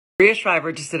Maria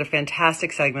Shriver just did a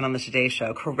fantastic segment on the Today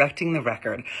Show, correcting the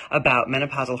record about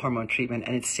menopausal hormone treatment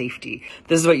and its safety.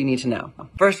 This is what you need to know.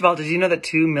 First of all, did you know that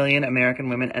 2 million American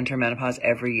women enter menopause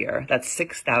every year? That's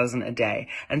 6,000 a day.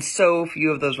 And so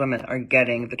few of those women are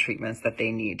getting the treatments that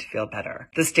they need to feel better.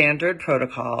 The standard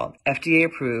protocol, FDA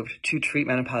approved, to treat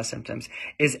menopause symptoms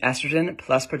is estrogen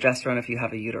plus progesterone if you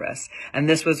have a uterus. And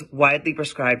this was widely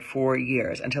prescribed for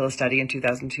years until a study in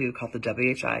 2002 called the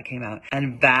WHI came out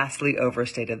and vastly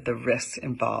overstated the risks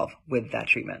involved with that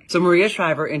treatment. So Maria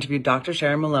Shriver interviewed Dr.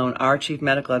 Sharon Malone, our chief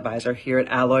medical advisor here at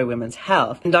Alloy Women's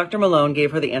Health. And Dr. Malone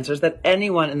gave her the answers that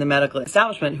anyone in the medical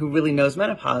establishment who really knows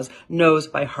menopause knows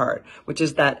by heart, which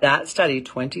is that that study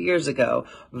 20 years ago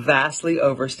vastly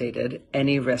overstated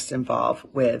any risks involved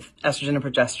with estrogen and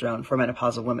progesterone for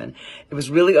menopausal women. It was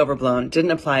really overblown,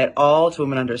 didn't apply at all to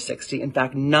women under 60. In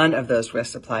fact, none of those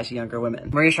risks apply to younger women.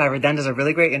 Maria Shriver then does a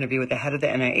really great interview with the head of the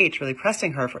NIH, really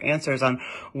pressing her for answers on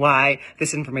why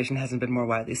this information hasn't been more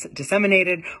widely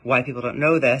disseminated, why people don't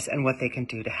know this, and what they can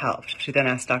do to help. She then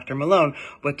asked Dr. Malone,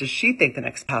 what does she think the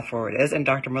next path forward is? And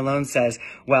Dr. Malone says,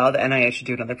 well, the NIH should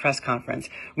do another press conference.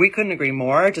 We couldn't agree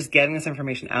more. Just getting this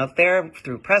information out there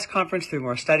through press conference, through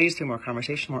more studies, through more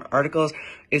conversation, more articles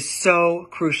is so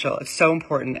crucial. It's so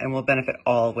important and will benefit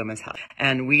all women's health.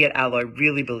 And we at Alloy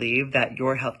really believe that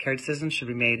your healthcare decisions should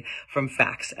be made from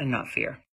facts and not fear.